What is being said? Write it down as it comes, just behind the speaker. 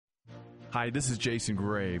Hi, this is Jason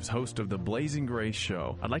Graves, host of The Blazing Grace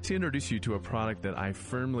Show. I'd like to introduce you to a product that I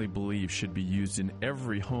firmly believe should be used in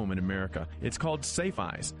every home in America. It's called Safe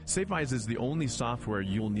Eyes. Safe Eyes is the only software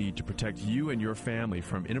you'll need to protect you and your family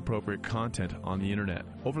from inappropriate content on the internet.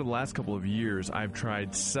 Over the last couple of years, I've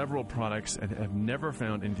tried several products and have never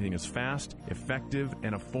found anything as fast, effective,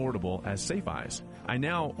 and affordable as Safe Eyes. I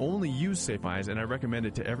now only use Safe Eyes, and I recommend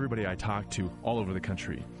it to everybody I talk to all over the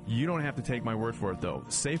country. You don't have to take my word for it, though.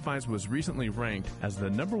 Safe Eyes was recently ranked as the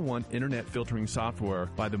 #1 internet filtering software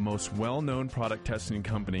by the most well-known product testing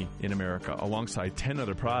company in America, alongside 10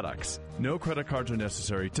 other products. No credit cards are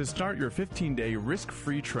necessary. To start your 15-day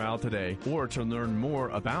risk-free trial today, or to learn more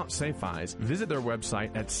about Safe Eyes, visit their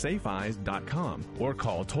website at safeeyes.com or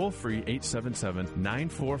call toll-free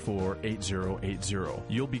 877-944-8080.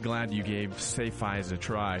 You'll be glad you gave Safe Eyes a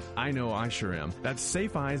try. I know I sure am. That's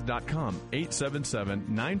safeeyes.com,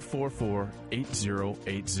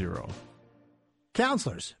 877-944-8080.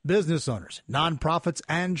 Counselors, business owners, nonprofits,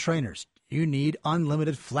 and trainers. You need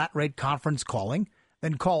unlimited flat rate conference calling?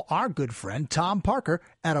 Then call our good friend Tom Parker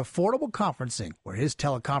at Affordable Conferencing, where his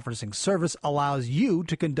teleconferencing service allows you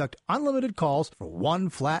to conduct unlimited calls for one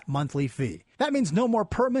flat monthly fee. That means no more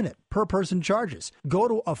per minute, per person charges. Go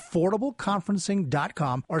to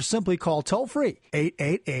affordableconferencing.com or simply call toll-free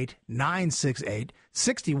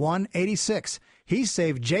 888-968-6186. He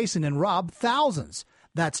saved Jason and Rob thousands.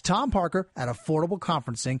 That's Tom Parker at Affordable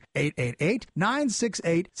Conferencing,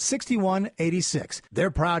 888-968-6186.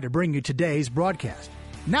 They're proud to bring you today's broadcast.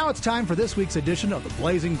 Now it's time for this week's edition of The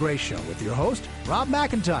Blazing Grace Show with your host, Rob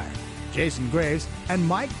McIntyre, Jason Graves, and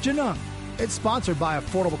Mike Janung. It's sponsored by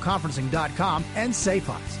AffordableConferencing.com and Safe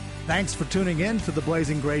Eyes. Thanks for tuning in to The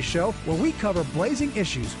Blazing Grace Show, where we cover blazing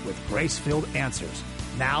issues with grace-filled answers.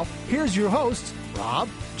 Now, here's your hosts, Rob,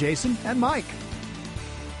 Jason, and Mike.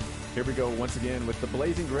 Here we go once again with the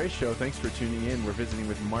Blazing Grace Show. Thanks for tuning in. We're visiting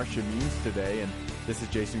with Marcia Means today, and this is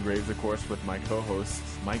Jason Graves, of course, with my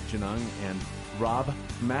co-hosts Mike Janung and Rob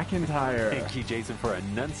McIntyre. Thank you, Jason, for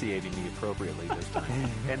enunciating me appropriately this time.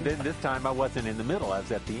 And then this time I wasn't in the middle, I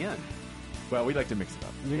was at the end. Well, we like to mix it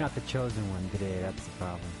up. You're not the chosen one today, that's the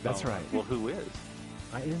problem. That's right. Well, who is?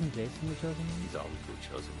 Isn't Jason the chosen one? He's always the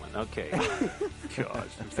chosen one. Okay.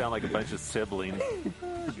 Gosh, we sound like a bunch of siblings.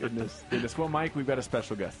 Goodness. Well, Mike, we've got a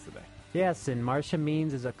special guest today. Yes, and Marcia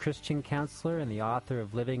Means is a Christian counselor and the author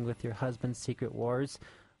of Living with Your Husband's Secret Wars,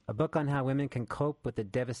 a book on how women can cope with the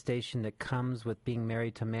devastation that comes with being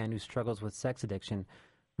married to a man who struggles with sex addiction.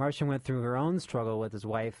 Marcia went through her own struggle with his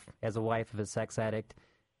wife as a wife of a sex addict,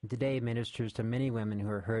 and today ministers to many women who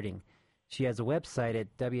are hurting. She has a website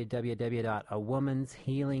at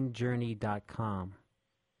www.awomenshealingjourney.com.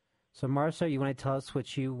 So, Marcia, you want to tell us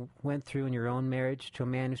what you went through in your own marriage to a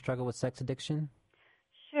man who struggled with sex addiction?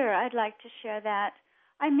 Sure, I'd like to share that.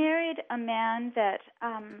 I married a man that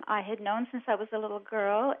I had known since I was a little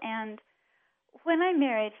girl, and when I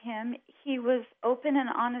married him, he was open and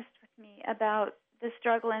honest with me about the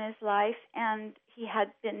struggle in his life, and he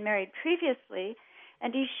had been married previously,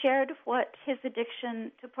 and he shared what his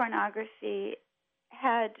addiction to pornography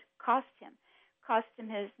had cost him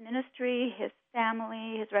his ministry, his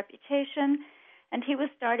family, his reputation, and he was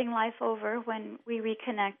starting life over when we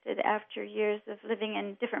reconnected after years of living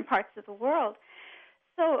in different parts of the world.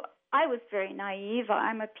 So I was very naive.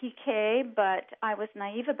 I'm a PK, but I was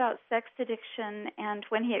naive about sex addiction, and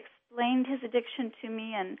when he explained his addiction to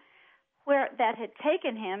me and where that had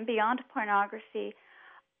taken him beyond pornography,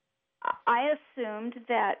 I assumed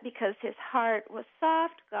that because his heart was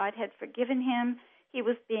soft, God had forgiven him, he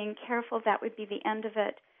was being careful, that would be the end of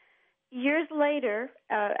it. Years later,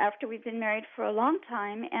 after we'd been married for a long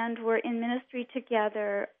time and were in ministry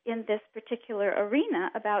together in this particular arena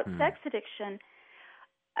about sex addiction,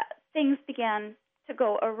 things began to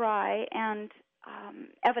go awry, and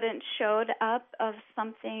evidence showed up of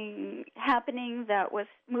something happening that was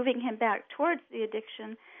moving him back towards the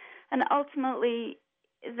addiction, and ultimately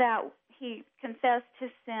that he confessed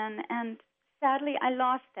his sin, and sadly I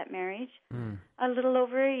lost that marriage a little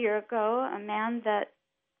over a year ago, a man that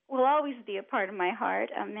will always be a part of my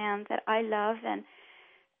heart, a man that I love,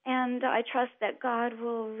 and I trust that God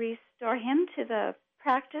will restore him to the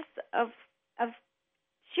practice of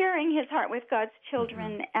sharing his heart with God's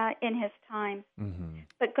children in his time.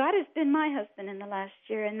 But God has been my husband in the last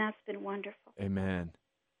year, and that's been wonderful. Amen.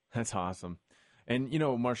 That's awesome. And, you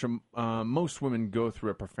know, Marcia, most women go through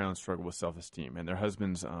a profound struggle with self-esteem and their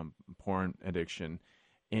husband's porn addiction.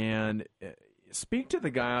 And speak to the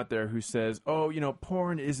guy out there who says, oh, you know,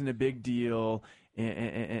 porn isn't a big deal,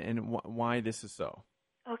 and why this is so.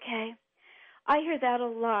 Okay. I hear that a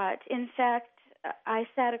lot. In fact, I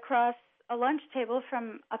sat across a lunch table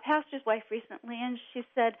from a pastor's wife recently, and she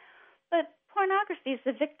said, "But pornography is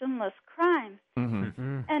a victimless crime."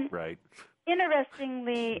 Mm-hmm. And Right.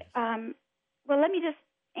 interestingly, well, let me just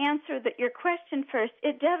answer your question first.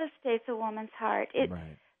 It devastates a woman's heart.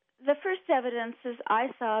 Right. The first evidences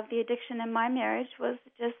I saw of the addiction in my marriage was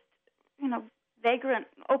just, vagrant,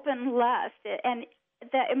 open lust, and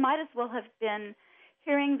that it might as well have been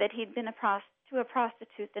hearing that he'd been to a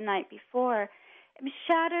prostitute the night before. It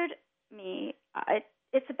shattered me.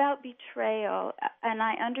 It's about betrayal, and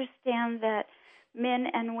I understand that men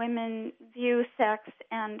and women view sex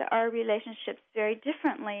and our relationships very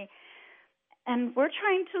differently. And we're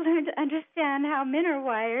trying to learn to understand how men are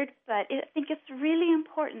wired, but I think it's really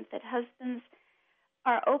important that husbands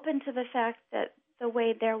are open to the fact that the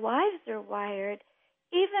way their wives are wired,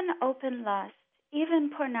 even open lust,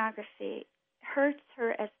 even pornography, hurts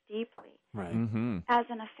her as deeply Right. Mm-hmm. as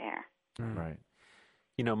an affair. Right.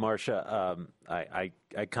 Marcia,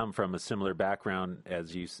 I come from a similar background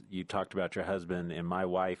as you talked about your husband and my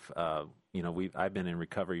wife. I've been in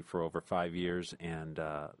recovery for over 5 years, and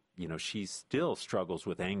she still struggles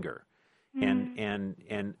with anger,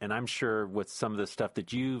 and I'm sure with some of the stuff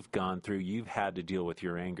that you've gone through, you've had to deal with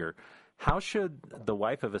your anger. How should the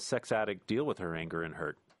wife of a sex addict deal with her anger and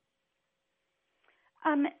hurt?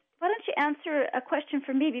 Why don't you answer a question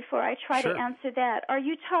for me before I try Sure. to answer that? Are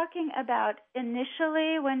you talking about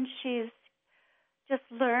initially when she's just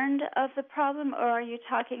learned of the problem, or are you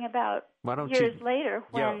talking about years later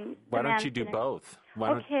when why the don't man's you do been both?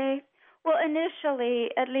 Okay. Well,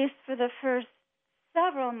 initially, at least for the first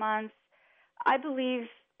several months, I believe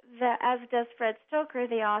that, as does Fred Stoker,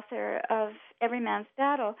 the author of Every Man's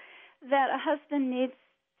Battle, that a husband needs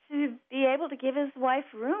to be able to give his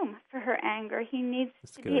wife room for her anger. He needs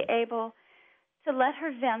to be able to let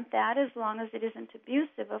her vent that, as long as it isn't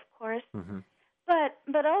abusive, of course. Mm-hmm.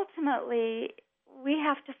 But ultimately, we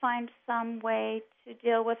have to find some way to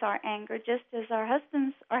deal with our anger, just as our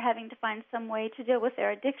husbands are having to find some way to deal with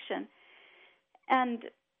their addiction. And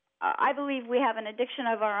I believe we have an addiction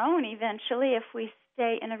of our own eventually if we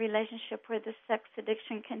stay in a relationship where the sex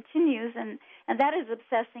addiction continues, and that is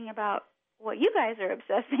obsessing about what you guys are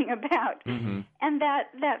obsessing about. Mm-hmm. And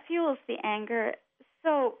that fuels the anger.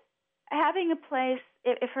 So having a place,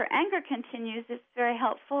 if her anger continues, it's very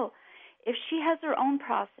helpful. If she has her own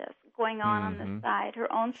process going on the side,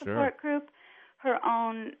 her own support group, her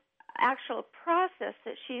own actual process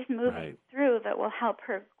that she's moving through that will help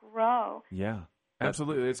her grow. Yeah,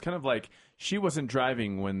 absolutely. It's kind of like she wasn't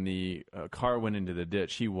driving when the car went into the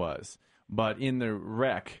ditch. He was. But in the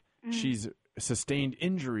wreck, she's sustained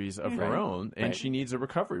injuries of her own, and she needs a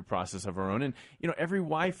recovery process of her own. And, every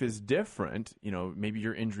wife is different. Maybe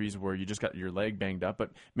your injuries where you just got your leg banged up,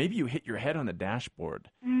 but maybe you hit your head on the dashboard.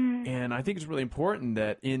 And I think it's really important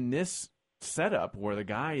that in this setup where the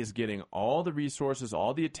guy is getting all the resources,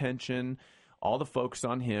 all the attention, all the focus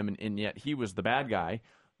on him, and yet he was the bad guy,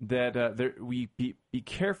 that we be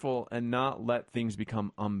careful and not let things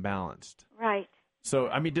become unbalanced. Right. So,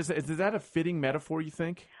 I mean, is that a fitting metaphor, you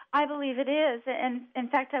think? I believe it is. And, in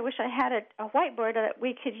fact, I wish I had a whiteboard that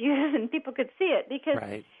we could use and people could see it, because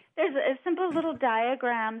there's a simple little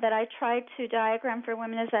diagram that I try to diagram for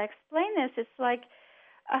women as I explain this. It's like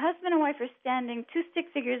a husband and wife are standing, two stick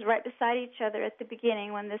figures right beside each other at the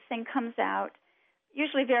beginning when this thing comes out,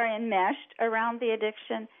 usually very enmeshed around the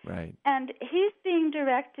addiction. Right. And he's being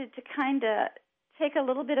directed to kind of take a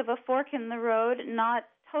little bit of a fork in the road, not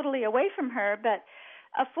totally away from her, but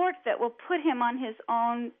a fork that will put him on his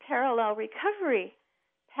own parallel recovery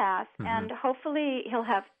path. And hopefully he'll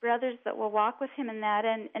have brothers that will walk with him in that,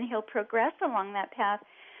 and he'll progress along that path.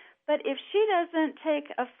 But if she doesn't take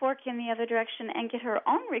a fork in the other direction and get her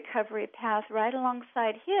own recovery path right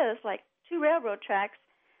alongside his, like two railroad tracks,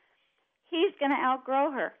 he's going to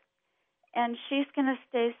outgrow her. And she's going to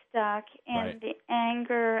stay stuck in the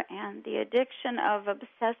anger and the addiction of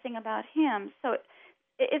obsessing about him. So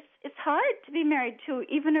it's hard to be married to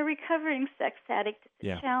even a recovering sex addict.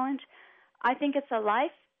 It's a challenge. I think it's a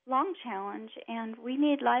lifelong challenge, and we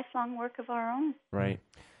need lifelong work of our own. Right.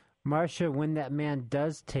 Marcia, when that man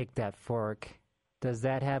does take that fork, does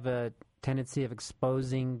that have a tendency of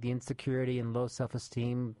exposing the insecurity and low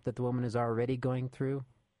self-esteem that the woman is already going through?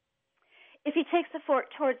 If he takes a fork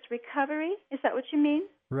towards recovery, is that what you mean?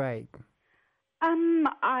 Right.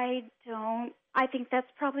 I think that's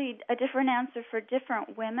probably a different answer for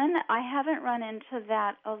different women. I haven't run into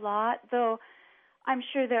that a lot, though I'm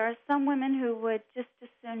sure there are some women who would just as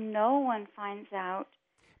soon no one finds out.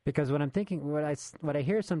 Because what I'm thinking, what I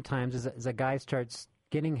hear sometimes is a guy starts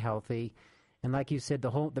getting healthy, and like you said,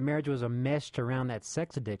 the marriage was enmeshed around that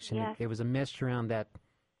sex addiction. Yes. It was enmeshed around that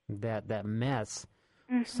that mess.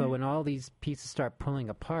 Mm-hmm. So when all these pieces start pulling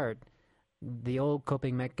apart, the old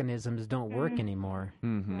coping mechanisms don't work anymore.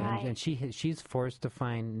 Mm-hmm. Right. And she's forced to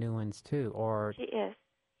find new ones too. Or She is.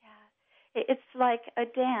 Yeah. It's like a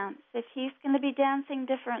dance. If he's going to be dancing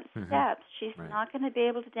different steps, she's not going to be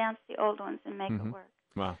able to dance the old ones and make it work.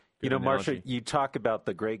 Wow. You know, analogy. Marcia, you talk about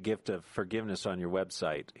the great gift of forgiveness on your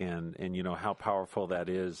website and you know how powerful that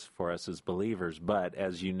is for us as believers. But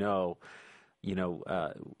as you know,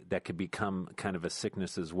 that could become kind of a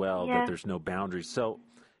sickness as well, that there's no boundaries. So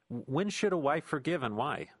when should a wife forgive and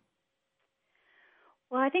why?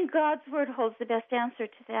 Well, I think God's Word holds the best answer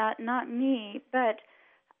to that, not me. But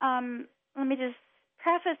let me just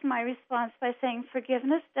preface my response by saying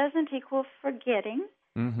forgiveness doesn't equal forgetting.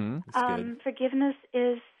 Mm-hmm. That's good. Forgiveness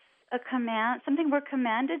is a command, something we're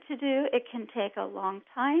commanded to do. It can take a long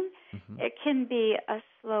time. It can be a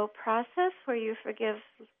slow process where you forgive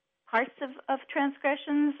parts of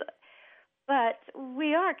transgressions, but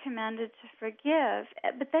we are commanded to forgive.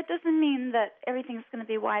 But that doesn't mean that everything's going to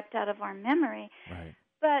be wiped out of our memory. Right.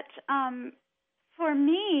 But for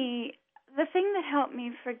me, the thing that helped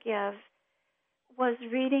me forgive was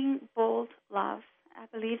reading Bold Love. I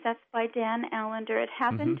believe that's by Dan Allender. It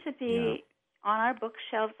happened to be on our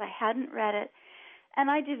bookshelves. I hadn't read it,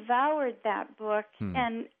 and I devoured that book.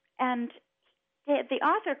 And the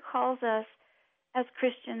author calls us as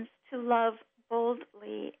Christians to love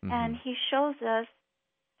boldly, and he shows us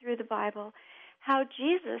through the Bible how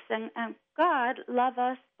Jesus and God love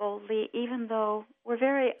us boldly, even though we're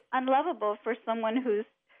very unlovable for someone who's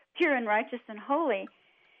pure and righteous and holy.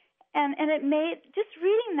 And it made, just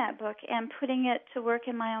reading that book and putting it to work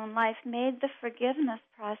in my own life made the forgiveness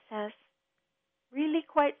process really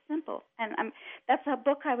quite simple. And that's a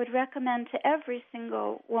book I would recommend to every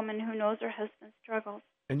single woman who knows her husband struggles.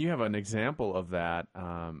 And you have an example of that,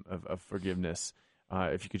 of forgiveness.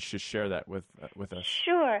 If you could just share that with us.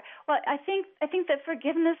 Sure. Well, I think that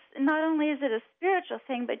forgiveness, not only is it a spiritual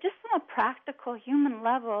thing, but just on a practical human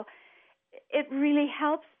level, it really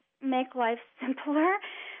helps make life simpler.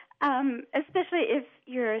 Especially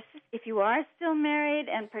if you are still married,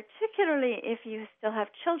 and particularly if you still have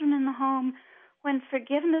children in the home. When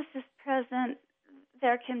forgiveness is present,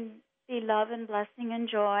 there can be love and blessing and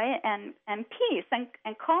joy and peace and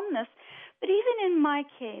calmness. But even in my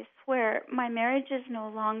case, where my marriage is no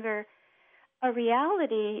longer a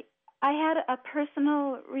reality, I had a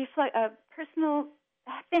personal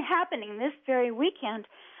thing happening this very weekend.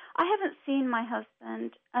 I haven't seen my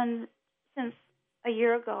husband since a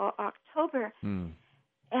year ago, October,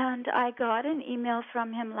 and I got an email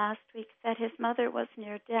from him last week that his mother was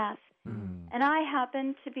near death. And I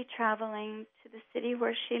happened to be traveling to the city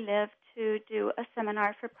where she lived to do a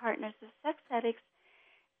seminar for partners of sex addicts,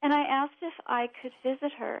 and I asked if I could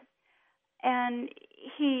visit her. And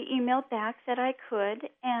he emailed back that I could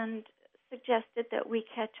and suggested that we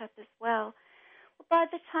catch up as well. By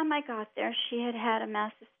the time I got there, she had had a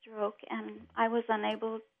massive stroke, and I was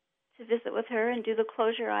unable to visit with her and do the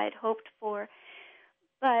closure I had hoped for.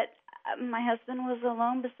 But my husband was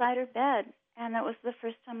alone beside her bed, and that was the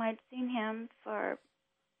first time I'd seen him for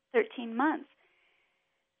 13 months.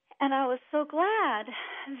 And I was so glad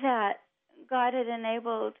that God had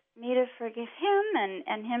enabled me to forgive him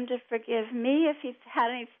and him to forgive me if he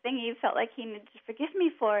had anything he felt like he needed to forgive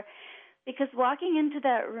me for. Because walking into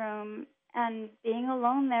that room and being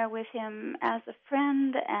alone there with him as a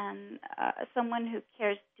friend and someone who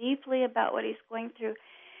cares deeply about what he's going through,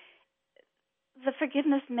 the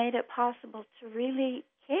forgiveness made it possible to really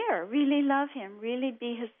care, really love him, really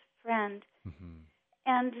be his friend.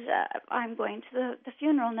 And I'm going to the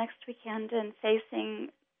funeral next weekend and facing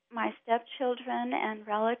my stepchildren and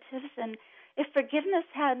relatives. And if forgiveness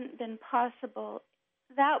hadn't been possible,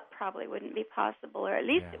 that probably wouldn't be possible, or at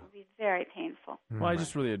least it would be very painful. Well, I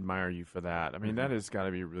just really admire you for that. I mean, that has got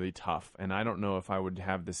to be really tough. And I don't know if I would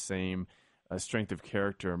have the same strength of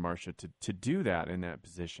character, Marcia, to do that in that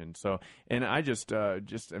position. So, and I just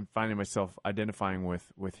am finding myself identifying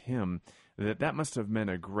with him, that must have meant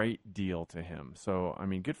a great deal to him. So, I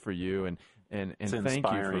mean, good for you, and thank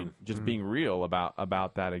you for just being real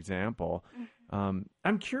about that example.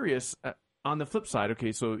 I'm curious, on the flip side,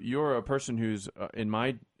 okay, so you're a person who's, in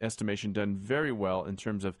my estimation, done very well in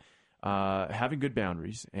terms of having good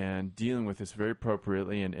boundaries and dealing with this very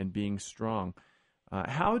appropriately and being strong.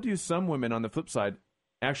 How do some women, on the flip side,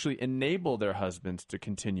 actually enable their husbands to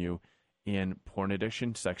continue in porn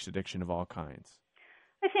addiction, sex addiction of all kinds?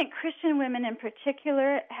 I think Christian women in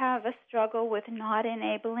particular have a struggle with not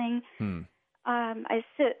enabling. I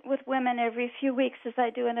sit with women every few weeks as I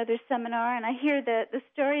do another seminar, and I hear the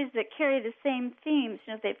stories that carry the same themes.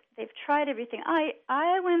 You know, they've tried everything.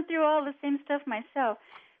 I went through all the same stuff myself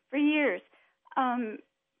for years.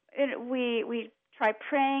 We try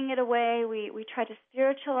praying it away. We try to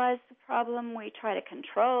spiritualize the problem. We try to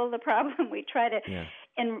control the problem. We try to,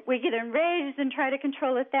 and we get enraged and try to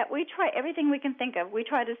control it. That we try everything we can think of. We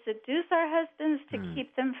try to seduce our husbands to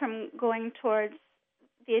keep them from going towards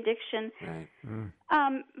the addiction. Right.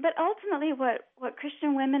 But ultimately, what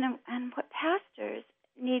Christian women and what pastors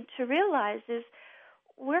need to realize is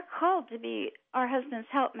we're called to be our husband's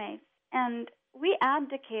helpmates, and we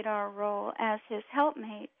abdicate our role as his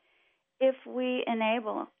helpmate if we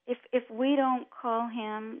enable, if we don't call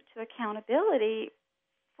him to accountability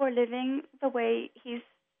for living the way he's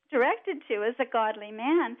directed to as a godly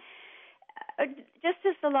man. Just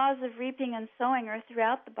as the laws of reaping and sowing are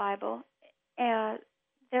throughout the Bible,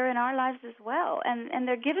 they're in our lives as well, and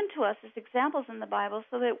they're given to us as examples in the Bible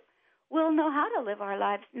so that we'll know how to live our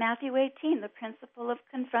lives. Matthew 18, the principle of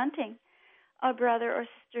confronting a brother or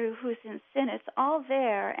sister who's in sin, it's all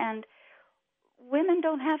there, and women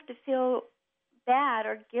don't have to feel bad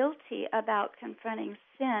or guilty about confronting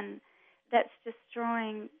sin that's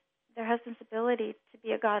destroying their husband's ability to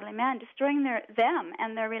be a godly man, destroying them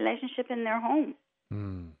and their relationship in their home.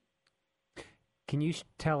 Can you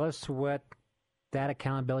tell us what that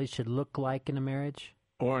accountability should look like in a marriage?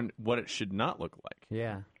 Or what it should not look like?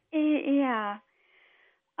 Yeah. Yeah.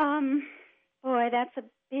 Boy, that's a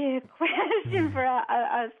big question for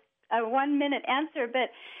a 1-minute answer, but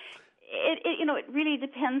it really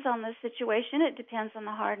depends on the situation. It depends on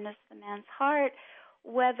the hardness of the man's heart.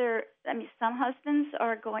 Some husbands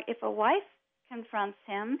are going, if a wife confronts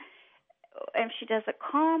him, if she does it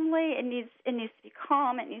calmly, it needs to be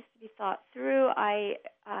calm. It needs to be thought through. I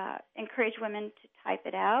encourage women to type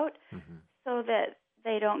it out so that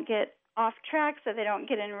they don't get off track, so they don't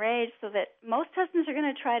get enraged, so that most husbands are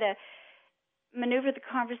going to try to maneuver the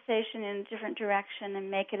conversation in a different direction and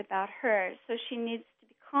make it about her. So she needs to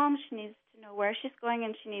be calm. She needs to know where she's going,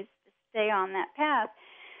 and she needs to stay on that path.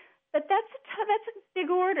 But that's a big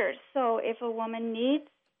order. So if a woman needs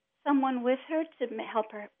someone with her to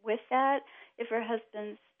help her with that, if her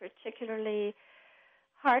husband's particularly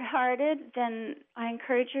hard-hearted, then I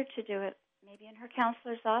encourage her to do it maybe in her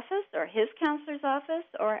counselor's office or his counselor's office,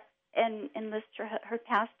 and enlist her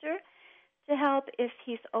pastor to help if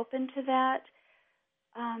he's open to that.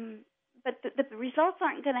 But the results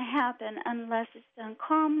aren't going to happen unless it's done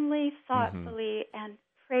calmly, thoughtfully, and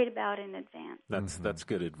prayed about in advance. That's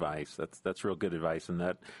good advice. That's real good advice, and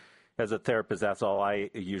that, as a therapist, that's all I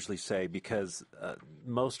usually say, because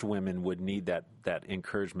most women would need that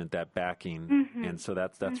encouragement, that backing, and so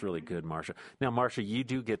that's really good, Marcia. Now, Marcia, you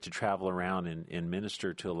do get to travel around and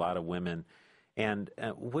minister to a lot of women, and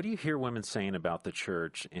what do you hear women saying about the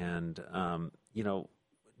church? And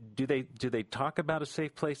do they talk about a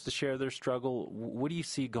safe place to share their struggle? What do you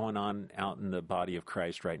see going on out in the body of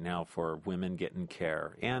Christ right now for women getting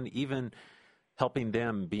care, and even helping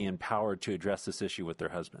them be empowered to address this issue with their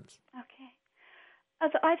husbands? Okay.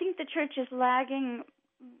 I think the church is lagging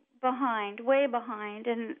behind, way behind,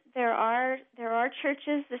 and there are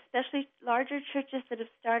churches, especially larger churches, that have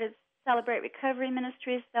started Celebrate Recovery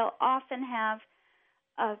Ministries. They'll often have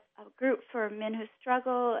a group for men who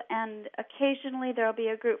struggle, and occasionally there'll be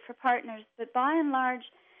a group for partners. But by and large,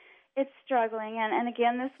 it's struggling. And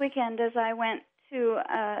again, this weekend, as I went to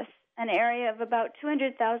an area of about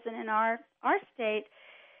 200,000 in our state,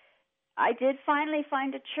 I did finally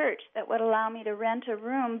find a church that would allow me to rent a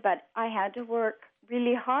room, but I had to work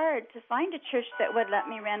really hard to find a church that would let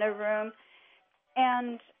me rent a room.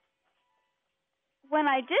 And when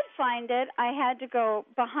I did find it, I had to go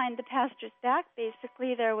behind the pastor's back,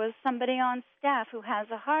 basically. There was somebody on staff who has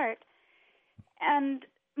a heart. And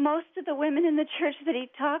most of the women in the church that he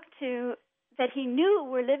talked to, that he knew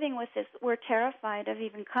were living with this, were terrified of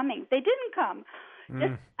even coming. They didn't come.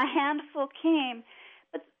 Just a handful came.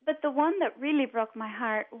 But the one that really broke my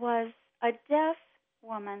heart was a deaf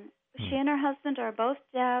woman. She and her husband are both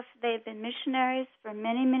deaf. They've been missionaries for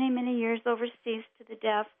many, many, many years overseas to the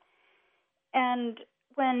deaf. And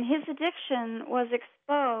when his addiction was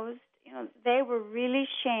exposed, they were really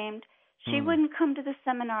shamed. She wouldn't come to the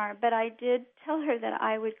seminar, but I did tell her that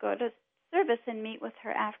I would go to service and meet with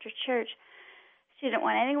her after church. She didn't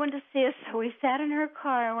want anyone to see us, so we sat in her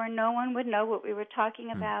car where no one would know what we were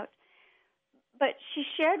talking about. But she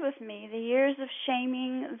shared with me the years of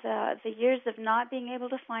shaming, the years of not being able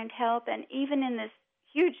to find help, and even in this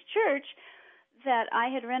huge church that I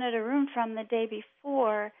had rented a room from the day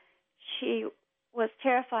before, she was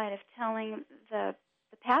terrified of telling the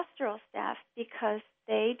pastoral staff because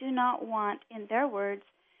they do not want, in their words,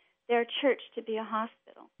 their church to be a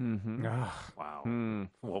hospital. Mm-hmm. Wow. Mm.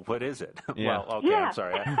 Well, what is it? Yeah. Well, okay, Yeah. I'm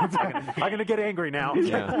sorry. I'm going to get angry now.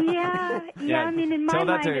 Yeah. Yeah. I mean, in my Tell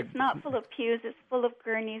that mind, to- it's not full of pews. It's full of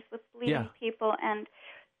gurneys with bleeding Yeah. people, and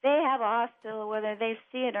they have a hospital whether they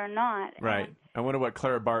see it or not. Right. And, I wonder what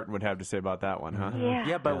Clara Barton would have to say about that one, huh? yeah.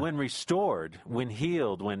 Yeah, but when restored, when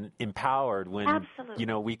healed, when empowered, when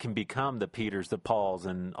Absolutely. we can become the Peters, the Pauls,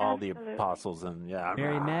 and all Absolutely. the apostles, and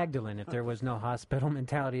Mary Magdalene, if there was no hospital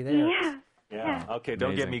mentality there. Yeah. yeah. Okay,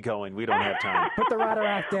 don't get Amazing. me going. We don't have time. Put the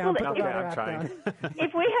Roderack down. Put Okay, the I'm Roderack trying. down.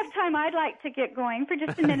 If we have time, I'd like to get going for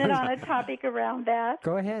just a minute on a topic around that.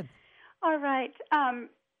 Go ahead. All right.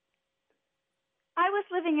 I was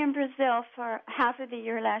living in Brazil for half of the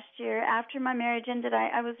year last year. After my marriage ended,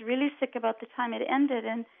 I was really sick about the time it ended,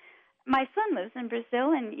 and my son lives in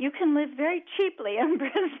Brazil, and you can live very cheaply in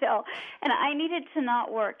Brazil. And I needed to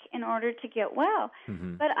not work in order to get well.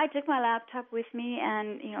 Mm-hmm. But I took my laptop with me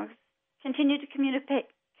and, continued to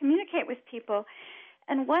communicate with people.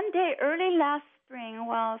 And one day, early last spring,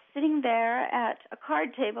 while sitting there at a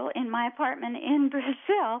card table in my apartment in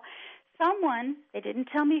Brazil, someone, they didn't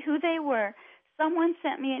tell me who they were, someone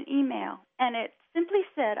sent me an email, and it simply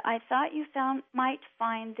said, "I thought you might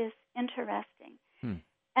find this interesting."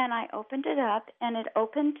 And I opened it up, and it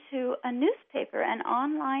opened to a newspaper, an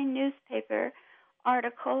online newspaper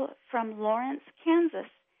article from Lawrence, Kansas.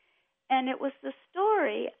 And it was the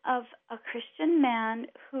story of a Christian man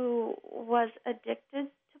who was addicted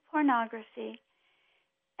to pornography.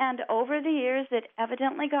 And over the years, it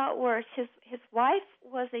evidently got worse. His wife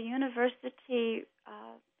was a university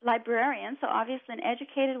librarian, so obviously an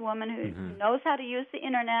educated woman who knows how to use the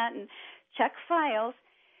Internet and check files.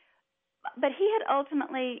 But he had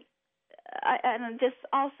ultimately, and this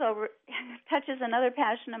also touches another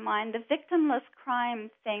passion of mine, the victimless crime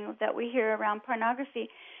thing that we hear around pornography.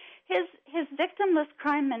 His victimless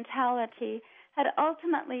crime mentality had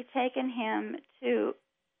ultimately taken him to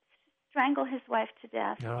strangle his wife to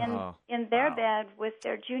death in their bed with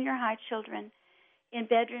their junior high children in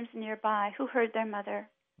bedrooms nearby who heard their mother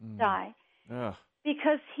die.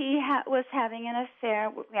 Because he was having an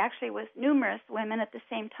affair, actually with numerous women at the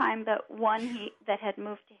same time, but one that had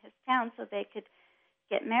moved to his town so they could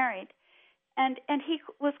get married. And he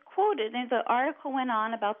was quoted, and the article went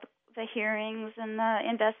on about the hearings and the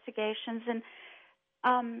investigations,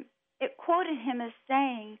 and it quoted him as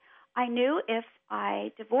saying, "I knew if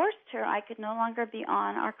I divorced her, I could no longer be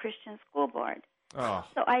on our Christian school board.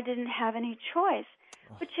 So I didn't have any choice."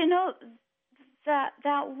 But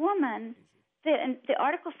that woman, the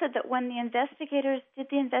article said that when the investigators did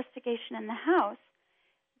the investigation in the house,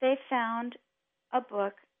 they found a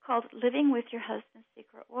book called Living with Your Husband's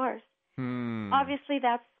Secret Wars. Obviously,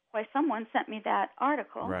 that's why someone sent me that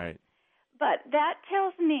article. Right. But that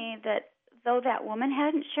tells me that though that woman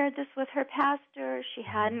hadn't shared this with her pastor, she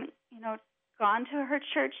hadn't, gone to her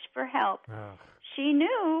church for help, she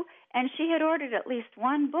knew, and she had ordered at least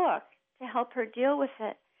one book to help her deal with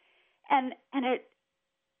it. And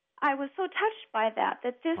I was so touched by that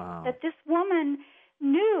this woman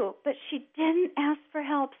knew, but she didn't ask for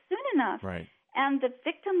help soon enough. Right. And the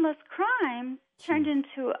victimless crime turned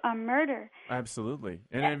into a murder. Absolutely.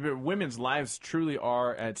 And women's lives truly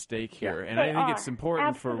are at stake here. And They I think are. it's important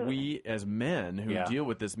Absolutely. for we as men who deal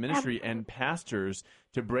with this ministry and pastors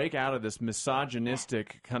to break out of this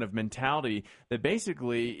misogynistic kind of mentality that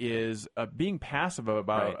basically is being passive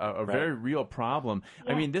about a very real problem.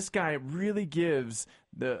 I mean, this guy really gives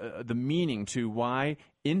the meaning to why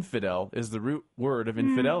infidel is the root word of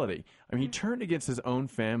infidelity. I mean, he turned against his own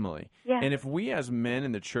family. And if we as men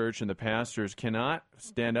in the church and the pastors cannot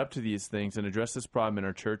stand up to these things and address this problem in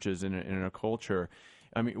our churches and in our culture,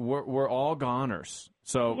 I mean, we're all goners.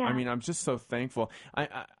 So, I mean, I'm just so thankful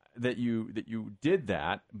that you did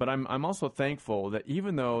that. But I'm also thankful that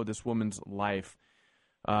even though this woman's life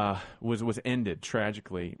was ended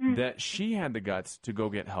tragically, that she had the guts to go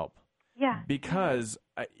get help. Because,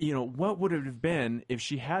 what would it have been if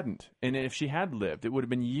she hadn't? And if she had lived, it would have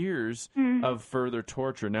been years of further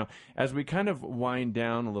torture. Now, as we kind of wind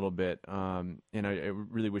down a little bit, and I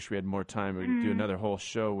really wish we had more time. We could do another whole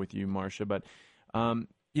show with you, Marcia. But,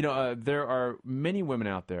 there are many women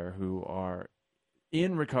out there who are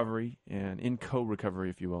in recovery and in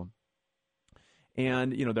co-recovery, if you will.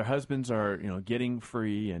 And, their husbands are, getting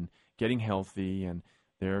free and getting healthy, and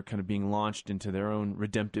they're kind of being launched into their own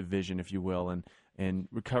redemptive vision, if you will, and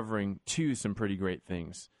recovering to some pretty great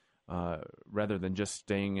things, rather than just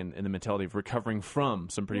staying in the mentality of recovering from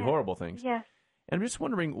some pretty horrible things. And I'm just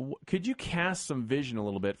wondering, could you cast some vision a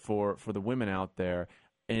little bit for the women out there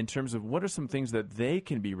in terms of what are some things that they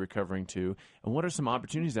can be recovering to, and what are some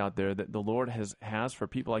opportunities out there that the Lord has for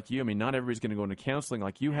people like you. I mean, not everybody's going to go into counseling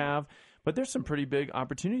like you have, but there's some pretty big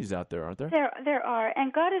opportunities out there, aren't there? There are,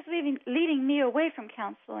 and God is leading me away from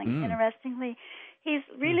counseling, interestingly. He's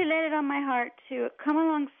really laid it on my heart to come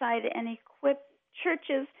alongside and equip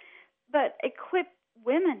churches, but equip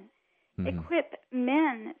women, equip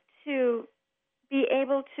men to be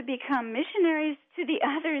able to become missionaries to the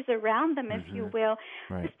others around them, if you will.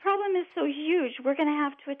 Right. This problem is so huge, we're going to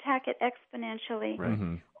have to attack it exponentially,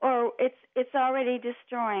 Right. or it's already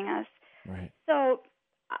destroying us. Right. So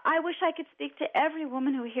I wish I could speak to every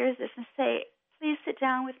woman who hears this and say, please sit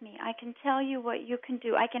down with me. I can tell you what you can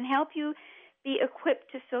do. I can help you be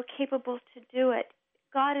equipped to feel capable to do it.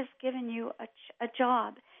 God has given you a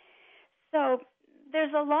job. So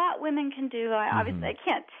there's a lot women can do. Obviously, I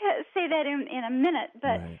can't say that in a minute,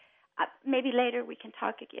 but maybe later we can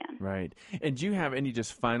talk again. Right. And do you have any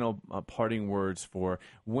just final parting words for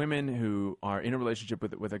women who are in a relationship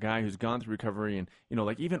with a guy who's gone through recovery, and, you know,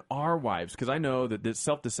 like even our wives, because I know that this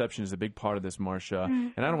self-deception is a big part of this, Marcia,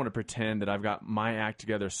 and I don't want to pretend that I've got my act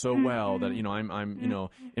together so well that, you know, I'm you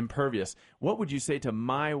know, impervious. What would you say to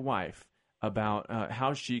my wife about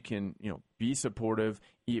how she can, you know, be supportive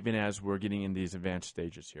even as we're getting in these advanced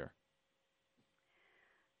stages here?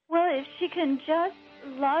 Well, if she can just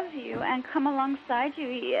love you and come alongside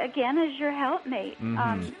you, again, as your helpmate,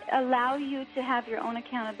 allow you to have your own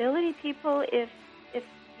accountability people if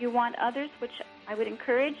you want others, which I would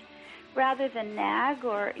encourage, rather than nag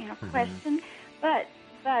or, you know, question. But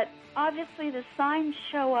obviously the signs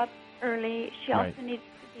show up early. She also needs to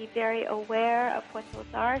be very aware of what those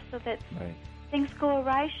are so that things go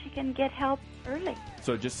awry, she can get help early.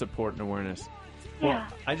 So just support and awareness. Yeah.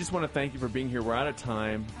 Well, I just want to thank you for being here. We're out of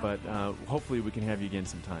time, but hopefully we can have you again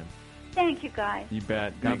sometime. Thank you, guys. You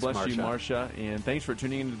bet. God Thanks, bless Marcia. you, Marcia, and thanks for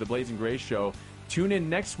tuning into the Blazing Grace Show. Tune in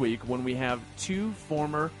next week when we have 2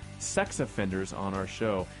 former sex offenders on our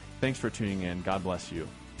show. Thanks for tuning in. God bless you.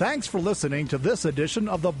 Thanks for listening to this edition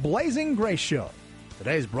of the Blazing Grace Show.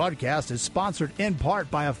 Today's broadcast is sponsored in part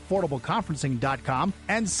by AffordableConferencing.com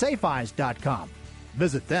and SafeEyes.com.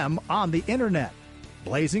 Visit them on the internet.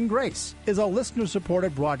 Blazing Grace is a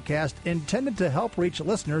listener-supported broadcast intended to help reach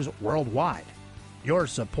listeners worldwide. Your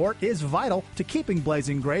support is vital to keeping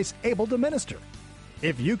Blazing Grace able to minister.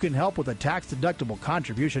 If you can help with a tax-deductible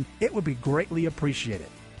contribution, it would be greatly appreciated.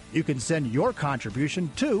 You can send your contribution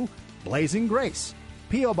to Blazing Grace,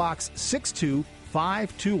 P.O. Box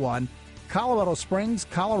 62521, Colorado Springs,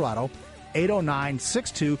 Colorado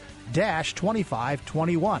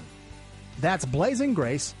 80962-2521. That's Blazing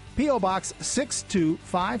Grace, P.O. Box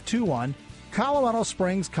 62521, Colorado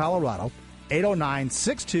Springs, Colorado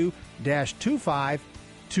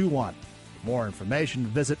 80962-2521. More information,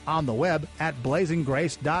 visit on the web at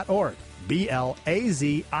blazinggrace.org.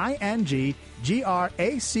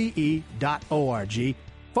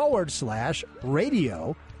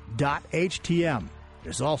 blazinggrace.org/radio.htm.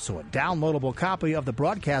 There's also a downloadable copy of the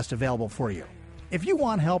broadcast available for you. If you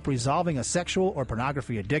want help resolving a sexual or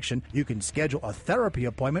pornography addiction, you can schedule a therapy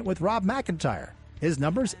appointment with Rob McIntyre. His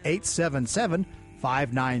number's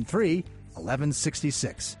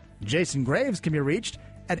 877-593-1166. Jason Graves can be reached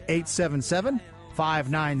at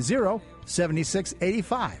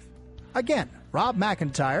 877-590-7685. Again, Rob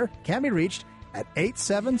McIntyre can be reached at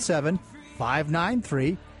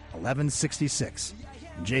 877-593-1166.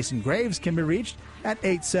 Jason Graves can be reached at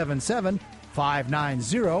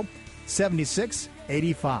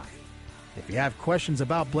 877-590-7685. If you have questions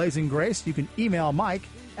about Blazing Grace, you can email Mike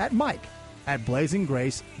at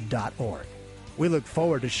blazinggrace.org. We look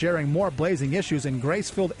forward to sharing more blazing issues and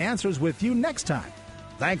grace-filled answers with you next time.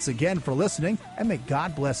 Thanks again for listening, and may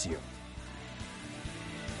God bless you.